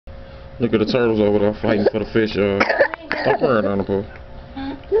Look at the turtles over there fighting for the fish, y'all. Stop worrying on the pool.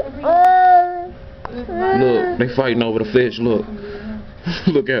 Look, they fighting over the fish, look.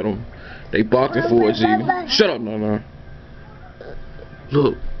 Look at them. They boxing for it, G. Shut up, Nana.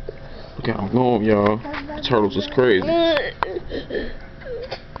 Look. Look at them going, y'all. The turtles is crazy.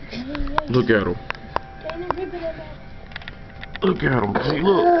 Look at them. Look at them, G.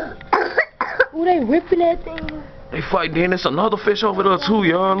 Look. Ooh, they ripping that thing. They fighting. Then there's another fish over there, too,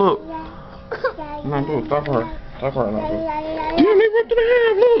 y'all. Look. No, look. Stop her. Stop her, Nana. Damn, they ripped it in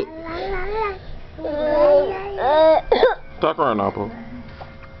half, look. Stop her, Nana.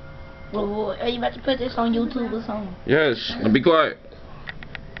 Well, are you about to put this on YouTube or something? Yes. Now be quiet.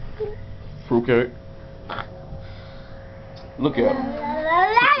 Fruitcake. Look at him.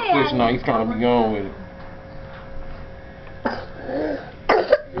 Fish now, he's trying to be gone with it.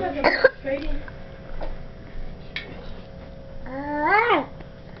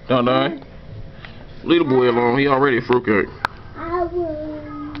 Done. Leave the boy alone. He already a fruitcake. I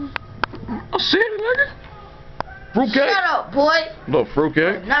said it, nigga. Fruitcake. Shut up, boy. Look,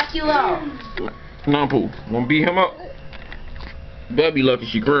 fruitcake. Knock you out. Nah, Pooh. Wanna beat him up? Better be lucky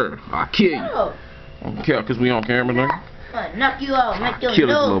she cried. I'll kill you. I don't care, cause we on camera, nigga. Knock you out. Make your Kill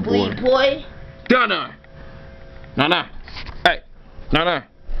this nose little bleed, boy. Donna. Nah. Hey. Nah.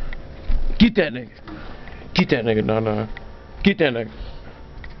 Get that nigga. Get that nigga, Nah. Get that nigga.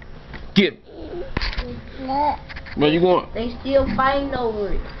 Get him. Where you going? They still fighting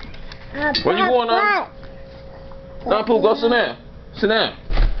over it. Where you going, now? Nah, Pooh, go sit down. Sit down.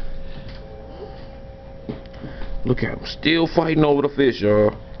 Look at him, still fighting over the fish,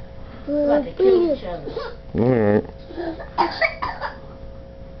 y'all. About to kill each other. Alright.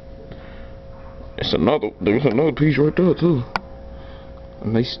 There's another piece right there, too.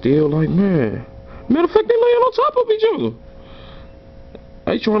 And they still like, man. Matter of fact, they laying on top of each other.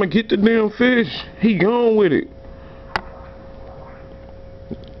 They trying to get the damn fish. He gone with it.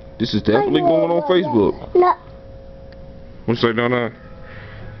 This is definitely going on Facebook. No. What you say, down there?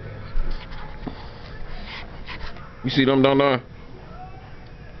 You see them down there?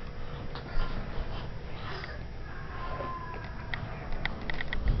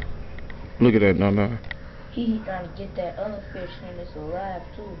 Look at that down there. He trying to get that other fish and it's alive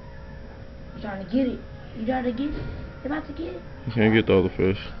too. You trying to get it? You trying to get it? You about to get it? You can't get the other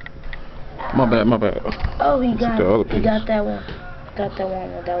fish. My bad. Oh, he got the other it. He piece. got that one. Got that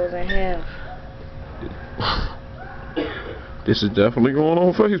one that was in half. This is definitely going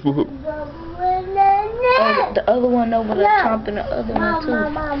on Facebook. Oh, the other one over there chomping the other one too.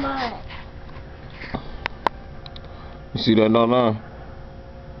 You see that down there?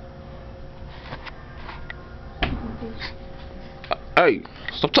 Hey,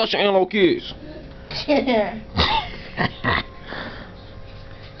 stop touching animal kids.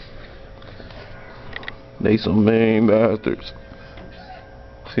 They some mean bastards.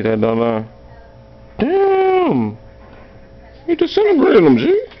 See that down there? Damn! You disintegrated them,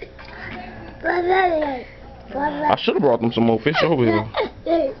 G. I should have brought them some more fish over here.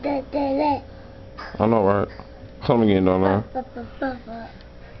 I know, right? Tell them again, down there.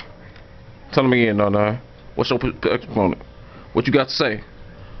 Tell them again, down there. What's your exponent? What you got to say?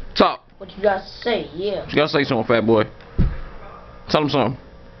 Talk. What you got to say? Yeah. You got to say something, fat boy. Tell them something.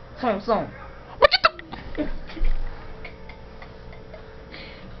 Something.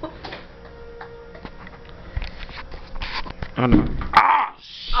 I know. Ah!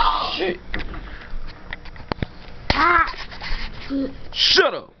 Shit.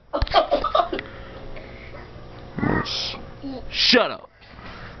 Shut up. Shut up.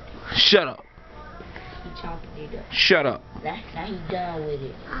 Shut up. He chomping it up. Shut up. Now he done with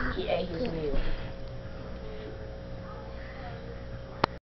it. He ate his meal.